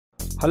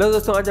Hello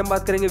दोस्तों, आज हम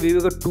बात करेंगे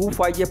वीवो के 2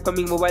 5G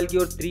अपकमिंग मोबाइल की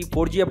और 3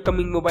 4G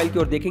अपकमिंग मोबाइल की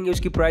और देखेंगे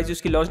उसकी प्राइस,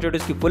 उसकी लॉन्च डेट,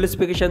 उसकी फुल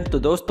स्पेसिफिकेशन। तो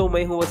दोस्तों,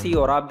 मैं हूं वसी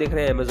और आप देख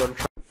रहे हैं अमेज़न।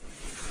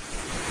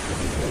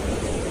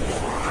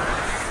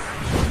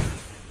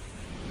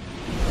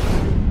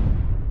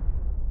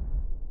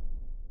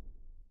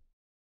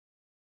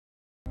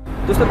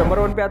 दोस्तों, नंबर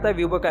 1 पे आता है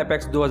Vivo का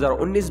Apex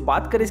 2019।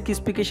 बात करें इसकी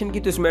स्पेसिफिकेशन की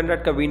तो इसमें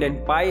एंड्रॉइड का V9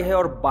 Pi है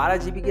और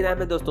 12GB की रैम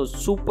है। दोस्तों,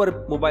 सुपर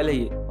मोबाइल है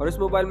ये और इस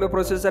मोबाइल में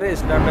प्रोसेसर है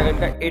स्नैपड्रैगन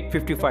का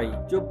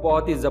 855 जो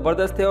बहुत ही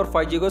जबरदस्त है और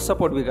 5G को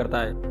सपोर्ट भी करता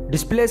है।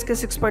 डिस्प्ले इसके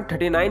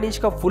 6.39 इंच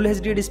का फुल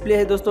HD डिस्प्ले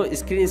है। दोस्तों,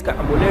 स्क्रीन इसका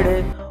AMOLED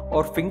है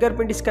और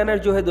फिंगरप्रिंट स्कैनर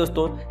जो है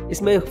दोस्तों,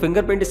 इसमें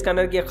फिंगरप्रिंट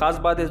स्कैनर की एक खास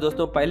बात है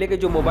दोस्तों, पहले के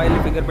जो मोबाइल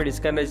है फिंगरप्रिंट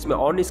स्कैनर जिसमें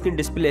ऑन स्क्रीन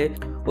डिस्प्ले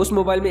है, उस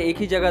मोबाइल में एक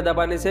ही जगह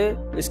दबाने से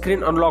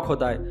स्क्रीन अनलॉक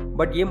होता है।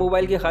 बट ये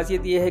मोबाइल की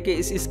खासियत ये है कि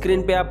इस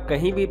स्क्रीन पे आप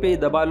कहीं भी पे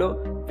दबा लो,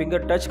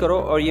 फिंगर टच करो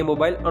और ये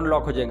मोबाइल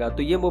अनलॉक हो जाएगा।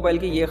 तो ये मोबाइल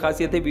की ये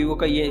खासियत है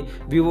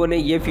वीवो ने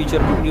ये फीचर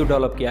को न्यू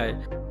डेवलप किया है।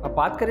 अब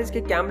बात करें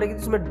इसके कैमरे की तो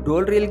इसमें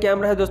डुअल रियल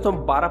कैमरा है दोस्तों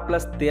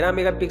 12+13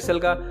 मेगापिक्सल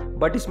का,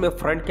 बट इसमें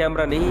फ्रंट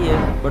कैमरा नहीं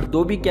है। बट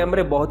दो भी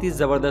कैमरे बहुत ही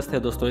जबरदस्त है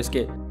दोस्तों।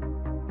 इसके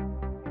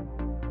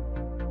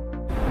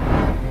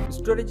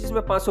स्टोरेज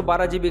इसमें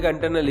 512GB का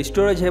इंटरनल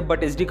स्टोरेज है,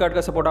 बट SD कार्ड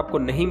का सपोर्ट आपको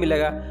नहीं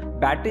मिलेगा।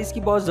 बैटरी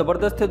इसकी बहुत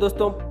जबरदस्त है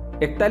दोस्तों,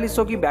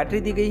 4100 की बैटरी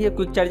दी गई है।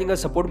 क्विक चार्जिंग का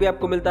सपोर्ट भी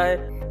आपको मिलता है,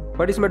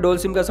 बट इसमें डुअल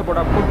सिम का सपोर्ट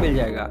आपको मिल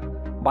जाएगा।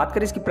 बात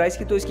करें इसकी प्राइस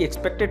की तो इसकी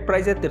एक्सपेक्टेड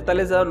प्राइस है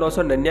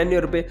 43,999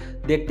 रुपए।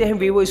 देखते हैं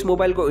वीवो इस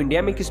मोबाइल को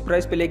इंडिया में किस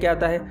प्राइस पे लेके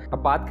आता है। अब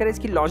बात करें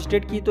इसकी लॉन्च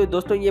डेट की तो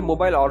दोस्तों, ये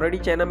मोबाइल ऑलरेडी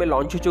चाइना में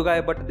लॉन्च हो चुका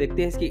है, बट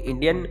देखते हैं इसकी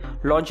इंडियन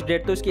लॉन्च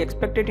डेट। तो इसकी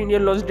एक्सपेक्टेड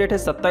इंडियन लॉन्च डेट है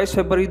 27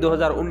 फरवरी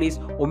 2019।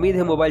 उम्मीद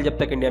है मोबाइल जब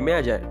तक इंडिया में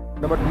आ जाए।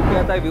 नंबर 2 पे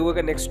आता है वीवो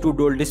का नेक्स्ट 2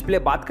 डुअल डिस्प्ले।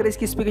 बात करें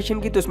इसकी स्पेसिफिकेशन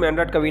की तो इसमें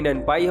एंड्रॉइड का V9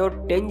 Pi है और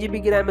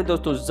 10GB की रैम है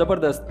दोस्तों,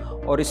 जबरदस्त।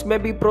 और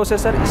इसमें भी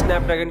प्रोसेसर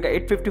स्नैपड्रैगन का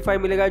 855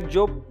 मिलेगा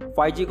जो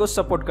 5G को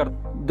सपोर्ट करता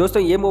है।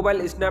 दोस्तों, ये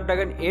मोबाइल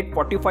स्नैपड्रैगन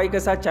 845 के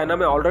साथ चाइना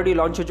में ऑलरेडी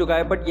लॉन्च हो चुका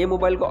है, बट ये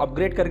मोबाइल को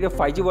अपग्रेड करके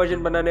 5G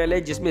वर्जन बनाने वाले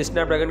हैं जिसमें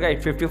स्नैपड्रैगन का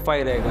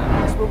 855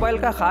 रहेगा। इस मोबाइल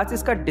का खास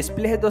इसका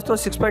डिस्प्ले है दोस्तों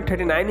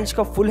 6.39 इंच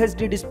का फुल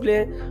HD डिस्प्ले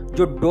है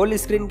जो डुअल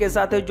स्क्रीन के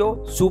साथ है,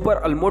 जो सुपर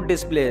अल्मोड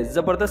डिस्प्ले है।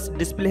 जबरदस्त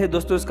डिस्प्ले है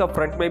दोस्तों इसका,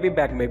 फ्रंट में भी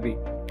बैक में भी।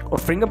 और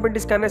फिंगरप्रिंट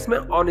स्कैनर इसमें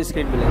ऑन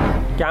स्क्रीन मिलेगा।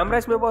 कैमरा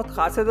इसमें बहुत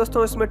खास है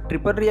दोस्तों, इसमें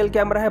ट्रिपल रियल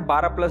कैमरा है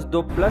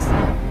 12+2+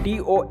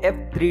 TOF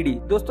 3D।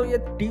 दोस्तों, ये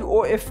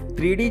TOF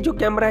 3D जो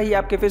कैमरा है ये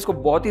आपके फेस को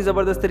बहुत ही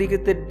जबरदस्त तरीके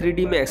से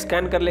 3D में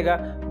स्कैन कर लेगा,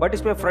 बट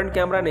इसमें फ्रंट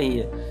कैमरा नहीं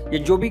है। ये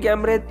जो भी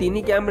कैमरे है 3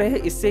 ही कैमरे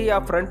हैं, इससे ही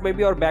आप फ्रंट में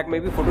भी और बैक में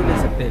भी फोटो ले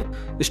सकते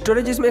हैं।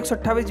 स्टोरेज इसमें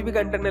 128GB का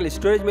इंटरनल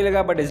स्टोरेज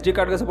मिलेगा, बट SD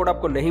कार्ड का सपोर्ट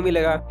आपको नहीं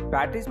मिलेगा।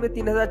 बैटरी इसमें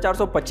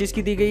 3425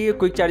 की दी गई है।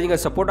 क्विक चार्जिंग का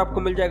सपोर्ट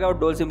आपको मिल जाएगा और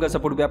डुअल सिम का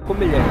सपोर्ट भी आपको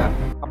मिल जाएगा।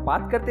 अब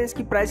बात करते हैं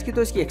इसकी प्राइस की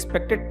तो इसकी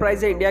एक्सपेक्टेड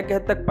प्राइस है इंडिया के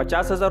हद तक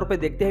 50,000 रुपए।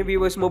 देखते हैं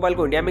वीवो इस मोबाइल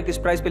को इंडिया में किस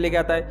प्राइस पे लेके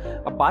आता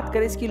है। अब बात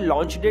करें इसकी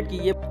लॉन्च डेट की,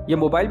 ये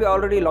मोबाइल भी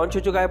ऑलरेडी लॉन्च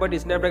हो चुका है, बट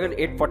स्नैपड्रैगन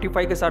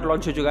 845 के साथ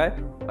लॉन्च हो चुका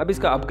है। अब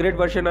इसका अपग्रेड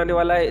वर्जन आने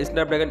वाला है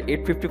स्नैपड्रैगन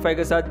 855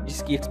 के साथ,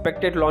 जिसकी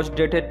एक्सपेक्टेड लॉन्च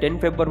डेट है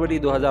 10 फरवरी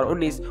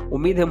 2019।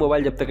 उम्मीद है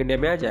मोबाइल जब तक इंडिया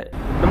में आ जाए।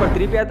 नंबर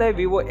 3 पे आता है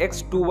Vivo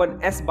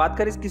X21s। बात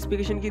करें इसकी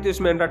स्पेसिफिकेशन की तो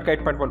इसमें एंड्रॉइड का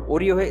 8.1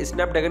 ओरियो है,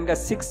 स्नैपड्रैगन का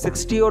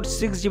 660 और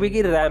 6GB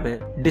की रैम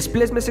है।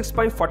 डिस्प्ले इसमें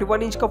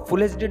 6.41 इंच का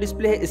फुल HD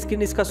डिस्प्ले है।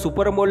 स्क्रीन इसका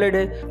सुपर AMOLED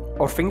है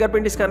और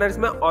फिंगरप्रिंट स्कैनर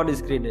इसमें ऑन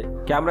स्क्रीन है।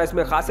 कैमरा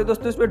इसमें खास है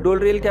दोस्तों, इसमें डुअल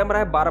रियल कैमरा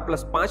है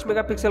 12+5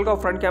 मेगापिक्सल का और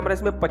फ्रंट कैमरा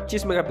इसमें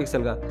 25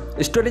 मेगापिक्सल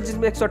का। स्टोरेज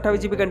इसमें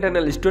 128GB का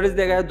इंटरनल स्टोरेज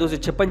देगा है,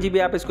 256GB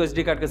आप इसको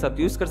SD कार्ड के साथ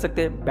यूज कर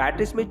सकते हैं।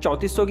 बैटरी इसमें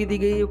 3400 की दी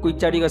गई है। क्विक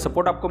चार्जिंग का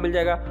सपोर्ट आपको मिल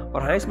जाएगा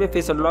और हाँ, इसमें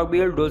फेस अनलॉक भी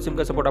है, डुअल सिम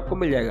का सपोर्ट आपको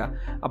मिल जाएगा।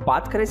 अब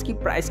बात करें इसकी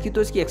प्राइस की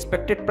तो इसकी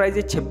एक्सपेक्टेड प्राइस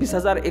है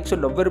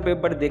 26,190 रुपए,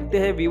 बट देखते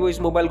हैं वीवो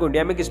इस मोबाइल को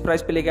इंडिया में किस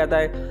प्राइस पे लेके आता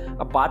है।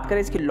 अब बात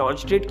करें इसकी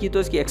लॉन्च डेट की तो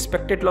इसकी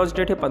एक्सपेक्टेड लॉन्च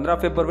डेट है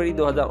 15 फरवरी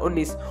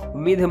 2019।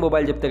 उम्मीद है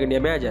मोबाइल जब तक इंडिया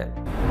में आ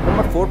जाए।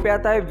 नंबर 4 पे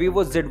आता है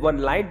Vivo Z1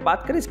 Lite।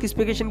 बात करें इसकी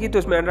स्पेसिफिकेशन की तो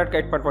इसमें एंड्रॉइड का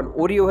 8.1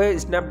 ओरियो है,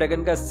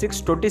 स्नैपड्रैगन का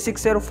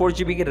 626 है और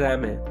 4GB की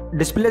रैम है।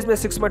 डिस्प्ले इसमें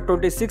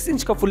 6.26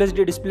 इंच का फुल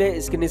HD डिस्प्ले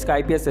है। स्क्रीन इसका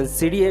IPS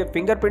LCD है।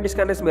 फिंगरप्रिंट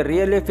स्कैनर इसमें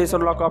रियल है, फेस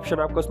अनलॉक ऑप्शन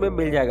आपको इसमें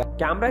मिल जाएगा।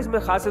 कैमरा इसमें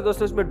खास है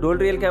दोस्तों, इसमें डुअल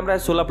रियल कैमरा है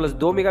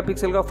 16+2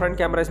 मेगापिक्सल का, फ्रंट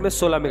कैमरा इसमें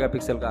 16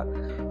 मेगापिक्सल का।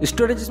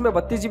 स्टोरेज इसमें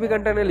 32GB का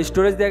इंटरनल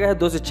स्टोरेज दिया गया है,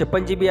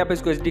 256GB आप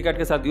इसको SD कार्ड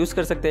के साथ यूज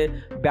कर सकते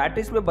हैं।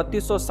 बैटरी इसमें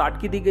 3260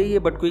 की दी गई है,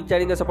 बट क्विक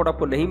चार्जिंग का सपोर्ट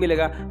आपको नहीं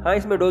मिलेगा। हाँ,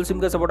 इसमें डुअल सिम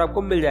का सपोर्ट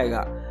आपको मिल जाएगा।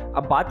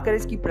 अब बात करें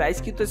इसकी प्राइस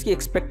की तो इसकी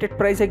एक्सपेक्टेड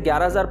प्राइस है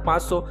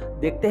 11,500।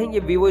 देखते हैं ये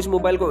वीवो इस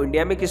मोबाइल को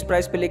इंडिया में किस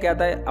प्राइस पे लेके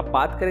आता है। अब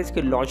बात करें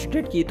इसकी लॉन्च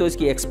डेट की तो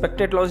इसकी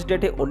एक्सपेक्टेड लॉन्च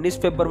डेट है 19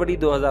 फरवरी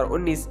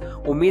 2019।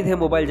 उम्मीद है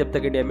मोबाइल जब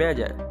तक इंडिया में आ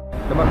जाए।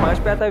 नंबर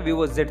 5 पे आता है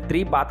Vivo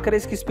Z3। बात करें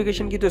इसकी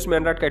स्पेसिफिकेशन की तो इसमें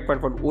एंड्रॉइड का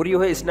 8.1 ओरियो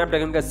है,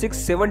 स्नैपड्रैगन का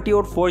 670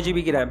 और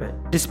 4GB की रैम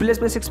है। डिस्प्ले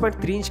इसमें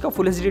 6.3 इंच का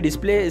फुल HD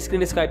डिस्प्ले है।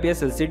 स्क्रीन इसका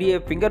IPS LCD है।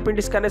 फिंगरप्रिंट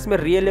स्कैनर इसमें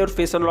रियल है और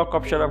फेस अनलॉक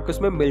ऑप्शन आपको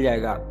इसमें मिल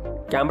जाएगा।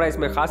 कैमरा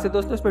इसमें खास है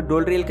दोस्तों, इसमें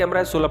डुअल रियल कैमरा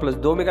है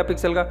 16+2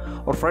 मेगापिक्सल का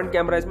और फ्रंट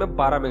कैमरा इसमें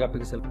 12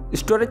 मेगापिक्सल।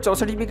 स्टोरेज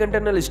 64GB का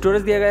इंटरनल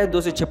स्टोरेज दिया गया है,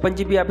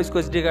 256GB आप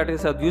इसको SD कार्ड के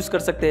साथ यूज कर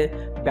सकते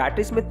हैं।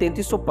 बैटरी इसमें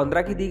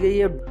 3315 की दी गई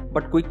है,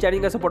 बट क्विक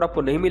चार्जिंग का सपोर्ट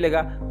आपको नहीं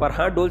मिलेगा, पर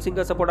हाँ डुअल सिम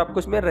का सपोर्ट आपको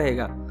इसमें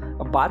रहेगा।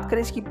 अब अब बात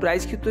करें इसकी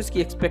प्राइस की, तो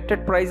इसकी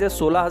एक्सपेक्टेड प्राइस है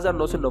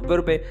 16,990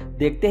 रुपए।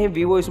 देखते हैं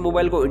वीवो इस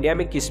मोबाइल को इंडिया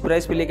में किस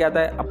प्राइस पे लेके आता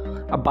है।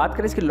 अब बात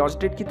करें इसकी लॉन्च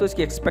डेट की, तो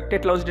इसकी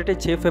एक्सपेक्टेड लॉन्च डेट है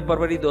 6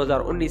 फरवरी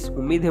 2019।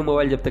 उम्मीद है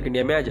मोबाइल जब तक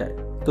इंडिया में आ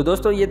जाए। तो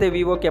दोस्तों ये थे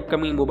वीवो के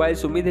अपकमिंग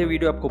मोबाइल्स। उम्मीद है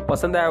वीडियो आपको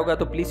पसंद आया होगा,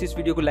 तो प्लीज इस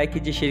वीडियो को लाइक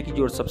कीजिए, शेयर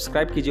कीजिए और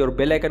सब्सक्राइब कीजिए और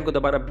बेल आइकन को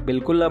दबाना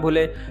बिल्कुल ना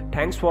भूलें।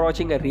 Thanks for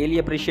watching, I really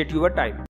appreciate your time.